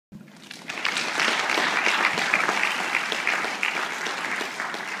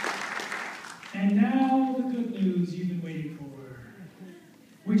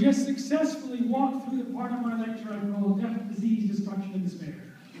just successfully walked through the part of my lecture I call Death, Disease, Destruction, and Despair.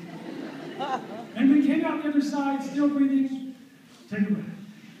 And we came out the other side, still breathing. Take a breath.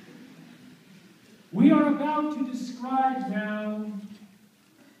 We are about to describe now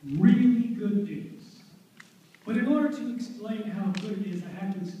really good news. But in order to explain how good it is, I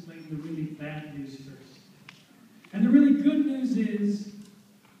have to explain the really bad news first. And the really good news is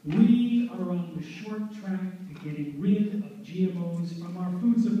we are on the short track to getting rid of GMOs from our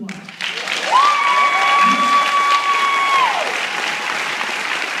food supply.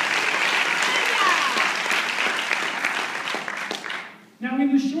 Now,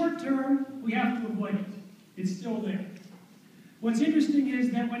 in the short term, we have to avoid it. It's still there. What's interesting is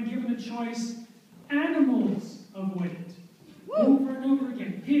that when given a choice, animals avoid it. Over and over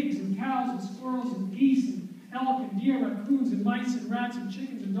again. Pigs and cows and squirrels and geese and elk and deer, raccoons and mice and rats and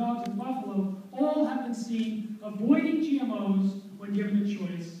chickens and dogs and buffalo all have been seen avoiding GMOs when given a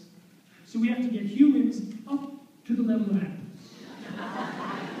choice. So we have to get humans up to the level of animals.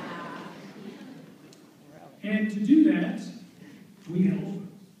 And to do that, we help.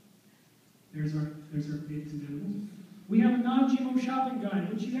 There's our pigs and animals. We have a non-GMO shopping guide,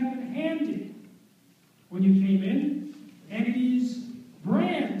 which you have been handed when you came in, and it is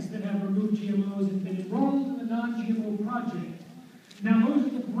brands that have removed GMOs and been enrolled in the non-GMO project. Now, those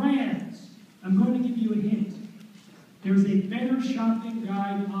are the brands. I'm going to give you a hint. There's a better shopping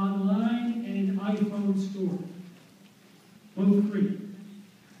guide online and in iPhone store. Both free.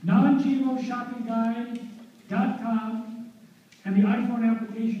 Non-GMOshoppingguide.com and the iPhone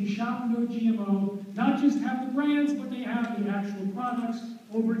application Shop No GMO not just have the brands, but they have the actual products,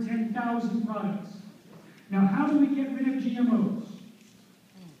 over 10,000 products. Now, how do we get rid of GMOs?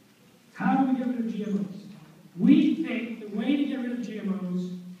 How do we get rid of GMOs? We think the way to get rid of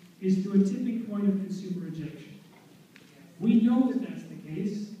GMOs is through a tipping point of consumer rejection. We know that that's the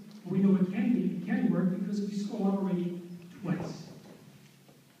case. We know it can work because we saw it already twice.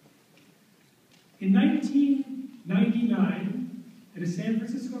 In 1999, at a San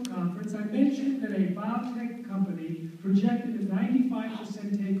Francisco conference, I mentioned that a biotech company projected a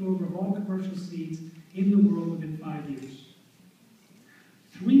 95% takeover of all commercial seeds in the world within 5 years.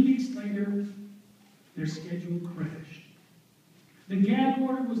 3 weeks later, their schedule crashed. The gag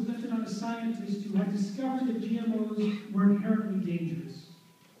order was lifted on a scientist who had discovered that GMOs were inherently dangerous.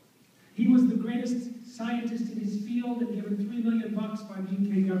 He was the greatest scientist in his field and given $3 million by the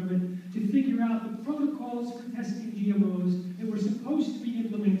UK government to figure out the protocols for testing GMOs that were supposed to be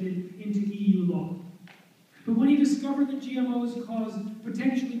implemented into EU law. But when he discovered that GMOs cause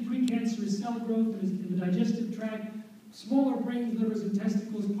potentially precancerous cell growth in the digestive tract, smaller brains, livers, and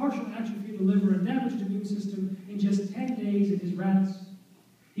testicles, partial atrophy of the liver, and damaged immune system in just 10 days in his rats,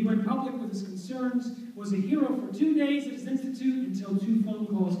 he went public with his concerns, was a hero for 2 days at his institute until 2 phone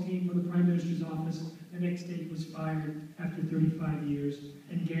calls came from the Prime Minister's office. The next day he was fired after 35 years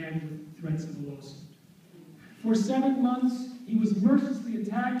and gagged with threats of a lawsuit. For 7 months, he was mercilessly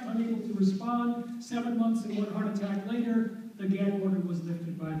attacked, unable to respond. 7 months and 1 heart attack later, the gag order was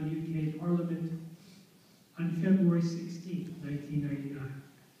lifted by the UK Parliament on February 16, 1999.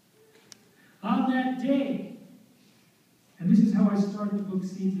 On that day, and this is how I started the book,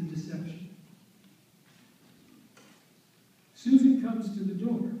 Seeds of Deception, Susan comes to the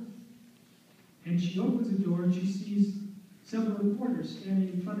door, and she opens the door and she sees several reporters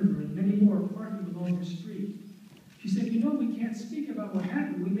standing in front of her and many more parking along the street. She said, "You know, we can't speak about what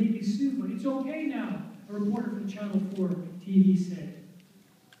happened. We may be sued, but it's okay now," a reporter from Channel 4 TV said.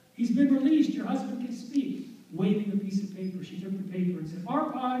 "He's been released. Your husband can speak," waving a piece of paper. She took the paper and said,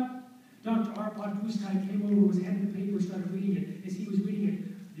 "Arpad." Dr. Arpad Pusztai came over, was handing the paper, started reading it. As he was reading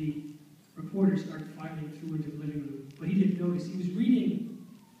it, the reporter started filing through into the living room. But he didn't notice. He was reading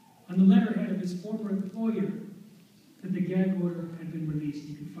on the letterhead of his former employer that the gag order had been released.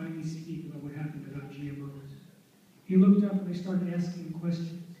 He could finally speak about what happened about GMOs. He looked up and they started asking him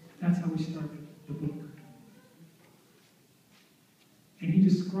questions. That's how we started the book. And he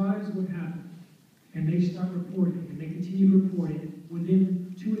describes what happened. And they start reporting, and they continue to report it.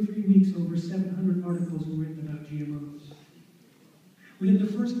 Within 2 or 3 weeks, over 700 articles were written about GMOs. Within the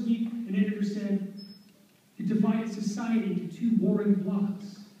first week, an editor said, it divided society into 2 warring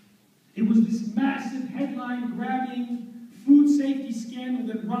blocs. It was this massive headline-grabbing food safety scandal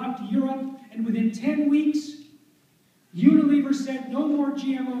that rocked Europe, and within 10 weeks, Unilever said no more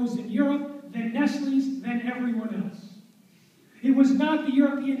GMOs in Europe, then Nestle's, then everyone else. It was not the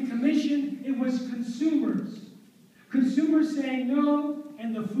European Commission, it was consumers. Consumers saying no,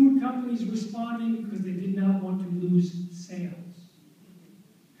 and the food companies responding because they did not want to lose sales.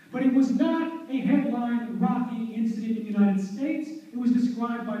 But it was not a headline rocky incident in the United States. It was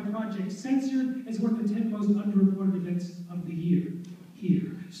described by Project Censored as one of the 10 most underreported events of the year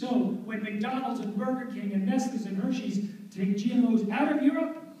here. So when McDonald's and Burger King and Nestle's and Hershey's take GMOs out of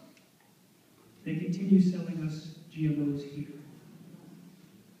Europe, they continue selling us GMOs here.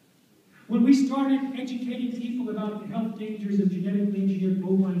 When we started educating people about the health dangers of genetically engineered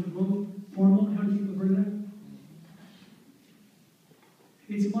bovine growth hormone, how many people have heard of that?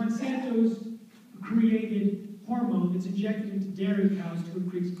 It's Monsanto's created hormone that's injected into dairy cows to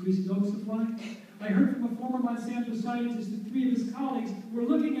increase milk supply. I heard from a former Monsanto scientist that 3 of his colleagues were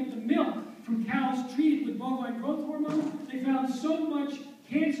looking at the milk from cows treated with bovine growth hormone. They found so much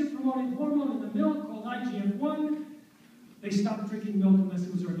cancer-promoting hormone in the milk called IGF-1, they stopped drinking milk unless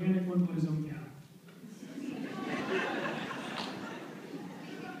it was organic one by his own